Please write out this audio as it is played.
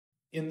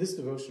In this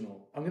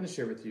devotional, I'm going to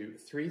share with you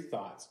 3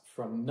 thoughts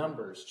from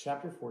Numbers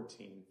chapter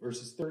 14,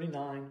 verses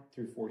 39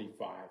 through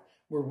 45,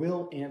 where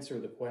we'll answer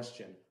the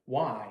question,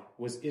 why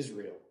was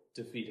Israel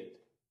defeated?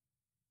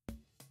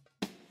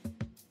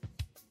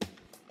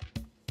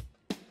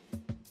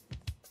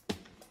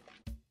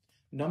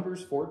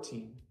 Numbers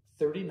 14,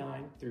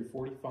 39 through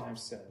 45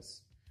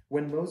 says,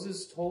 "When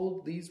Moses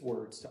told these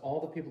words to all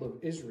the people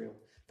of Israel,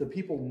 the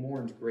people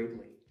mourned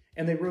greatly.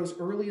 And they rose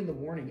early in the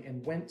morning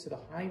and went to the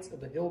heights of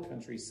the hill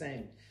country,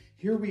 saying,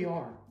 'Here we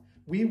are.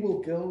 We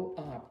will go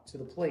up to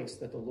the place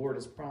that the Lord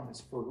has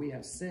promised, for we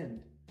have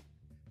sinned.'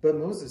 But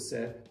Moses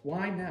said,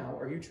 'Why now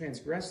are you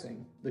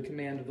transgressing the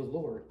command of the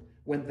Lord,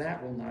 when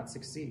that will not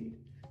succeed?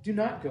 Do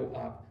not go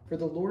up, for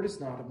the Lord is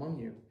not among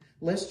you,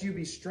 lest you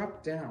be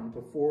struck down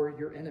before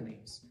your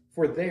enemies.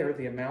 For there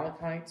the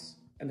Amalekites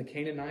and the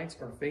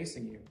Canaanites are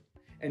facing you,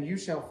 and you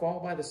shall fall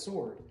by the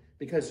sword,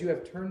 because you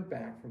have turned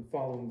back from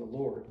following the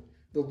Lord.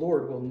 The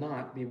Lord will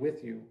not be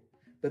with you.'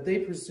 But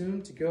they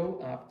presumed to go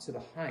up to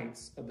the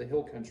heights of the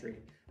hill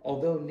country,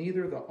 although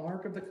neither the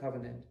ark of the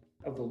covenant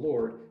of the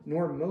Lord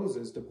nor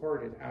Moses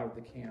departed out of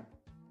the camp.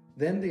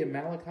 Then the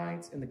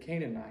Amalekites and the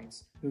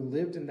Canaanites who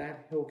lived in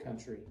that hill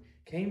country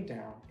came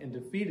down and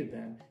defeated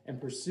them and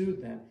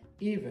pursued them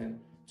even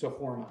to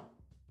Hormah."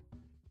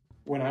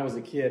 When I was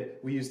a kid,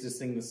 we used to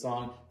sing the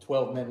song,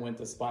 12 Men Went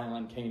to Spy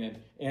on Canaan,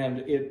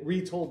 and it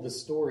retold the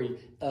story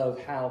of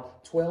how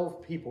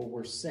 12 people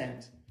were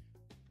sent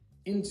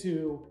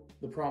into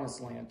the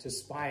promised land to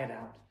spy it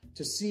out,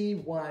 to see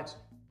what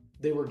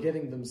they were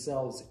getting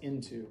themselves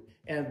into.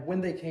 And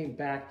when they came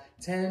back,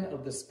 10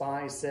 of the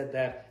spies said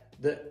that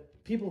the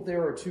people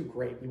there are too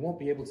great. We won't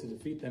be able to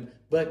defeat them.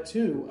 But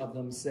 2 of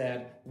them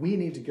said, "We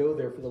need to go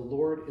there, for the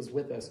Lord is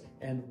with us,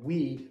 and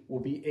we will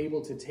be able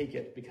to take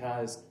it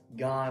because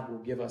God will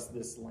give us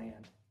this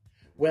land."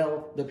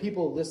 Well, the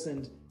people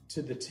listened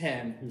to the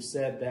 10 who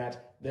said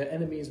that the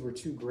enemies were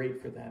too great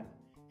for them,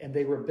 and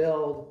they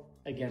rebelled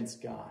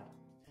against God.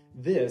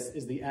 This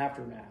is the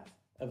aftermath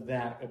of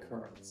that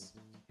occurrence.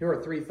 Here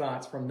are 3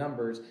 thoughts from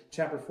Numbers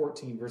chapter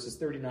 14, verses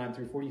 39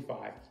 through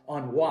 45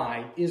 on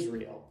why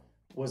Israel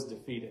was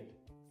defeated.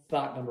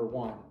 Thought number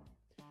 1,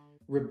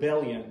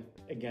 rebellion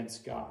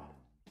against God.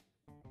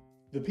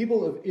 The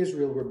people of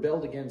Israel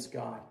rebelled against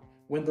God.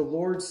 When the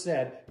Lord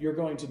said, "You're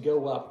going to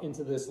go up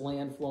into this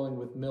land flowing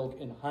with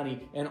milk and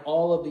honey, and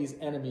all of these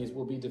enemies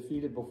will be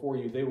defeated before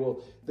you. They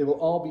will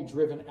all be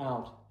driven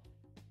out."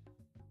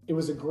 It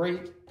was a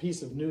great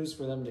piece of news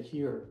for them to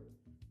hear.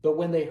 But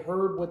when they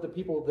heard what the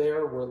people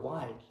there were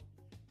like,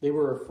 they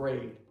were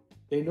afraid.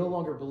 They no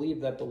longer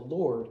believed that the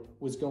Lord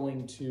was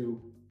going to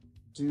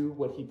do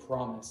what he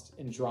promised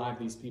and drive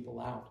these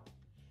people out.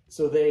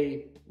 So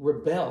they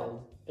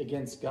rebelled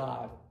against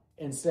God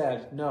and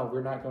said, "No,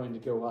 we're not going to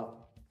go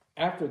up."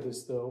 After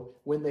this, though,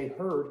 when they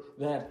heard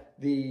that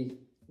the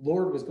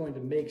Lord was going to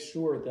make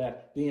sure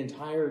that the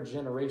entire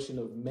generation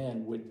of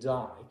men would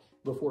die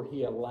before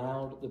he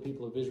allowed the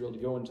people of Israel to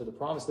go into the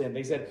promised land,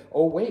 they said,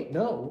 "Oh, wait,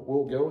 no,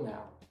 we'll go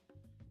now."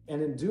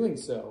 And in doing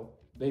so,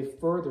 they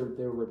furthered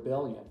their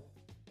rebellion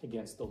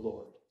against the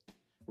Lord.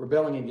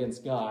 Rebelling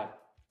against God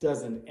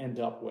doesn't end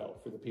up well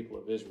for the people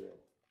of Israel.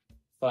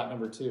 Thought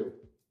number 2,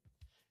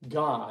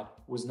 God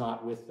was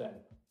not with them.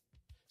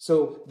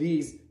 So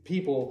these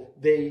people,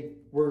 they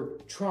were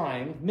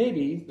trying,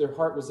 maybe their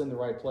heart was in the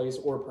right place,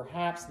 or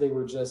perhaps they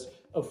were just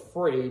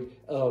afraid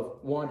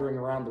of wandering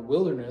around the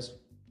wilderness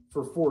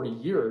for 40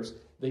 years.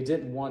 They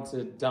didn't want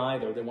to die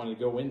there. They wanted to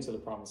go into the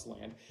promised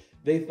land.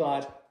 They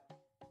thought,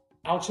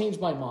 "I'll change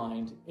my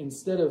mind.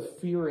 Instead of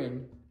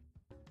fearing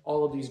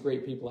all of these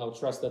great people, I'll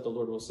trust that the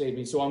Lord will save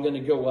me. So I'm going to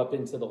go up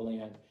into the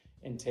land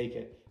and take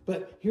it."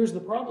 But here's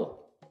the problem.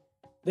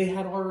 They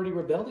had already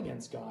rebelled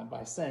against God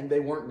by saying they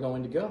weren't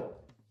going to go.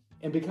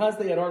 And because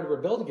they had already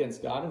rebelled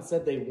against God and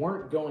said they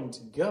weren't going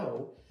to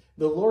go,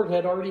 the Lord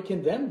had already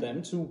condemned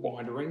them to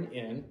wandering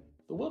in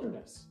the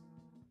wilderness.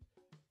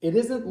 It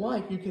isn't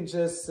like you can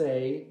just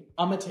say,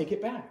 "I'm going to take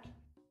it back,"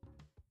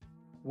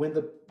 when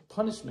the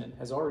punishment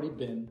has already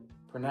been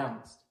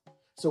pronounced.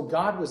 So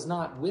God was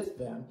not with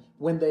them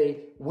when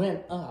they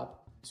went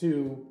up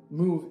to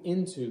move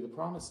into the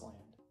promised land.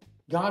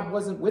 God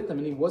wasn't with them,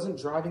 and he wasn't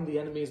driving the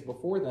enemies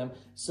before them.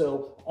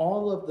 So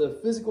all of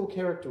the physical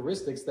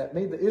characteristics that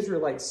made the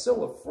Israelites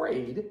so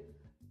afraid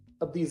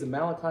of these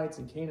Amalekites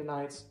and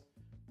Canaanites,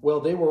 well,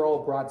 they were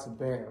all brought to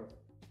bear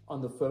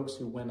on the folks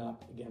who went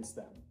up against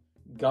them.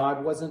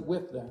 God wasn't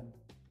with them,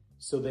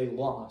 so they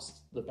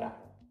lost the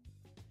battle.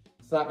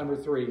 Thought number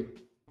 3,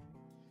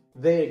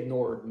 they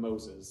ignored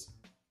Moses.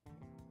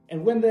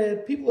 And when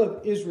the people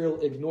of Israel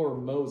ignore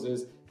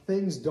Moses,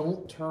 things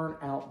don't turn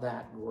out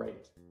that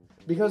great.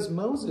 Because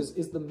Moses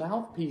is the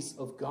mouthpiece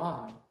of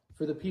God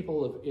for the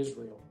people of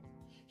Israel.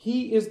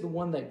 He is the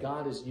one that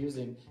God is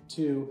using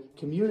to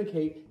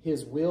communicate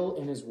his will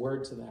and his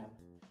word to them.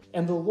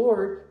 And the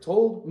Lord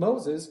told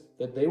Moses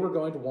that they were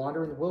going to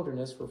wander in the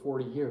wilderness for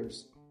 40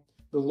 years.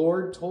 The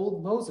Lord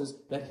told Moses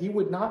that he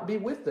would not be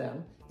with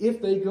them if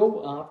they go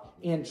up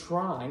and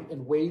try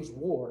and wage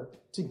war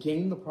to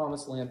gain the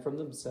promised land from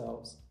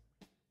themselves.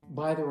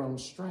 by their own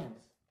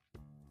strength.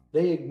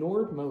 They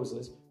ignored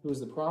Moses, who was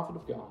the prophet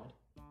of God.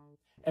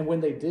 And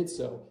when they did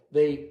so,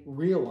 they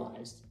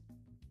realized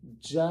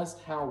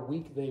just how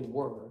weak they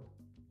were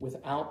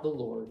without the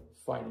Lord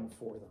fighting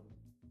for them.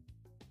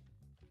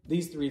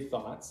 These three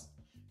thoughts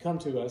come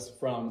to us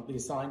from the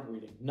assigned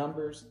reading,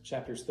 Numbers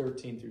chapters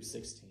 13 through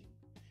 16.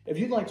 If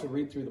you'd like to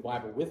read through the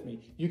Bible with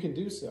me, you can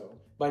do so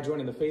by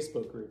joining the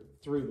Facebook group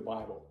Through the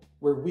Bible,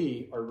 where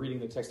we are reading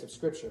the text of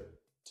Scripture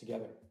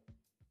together.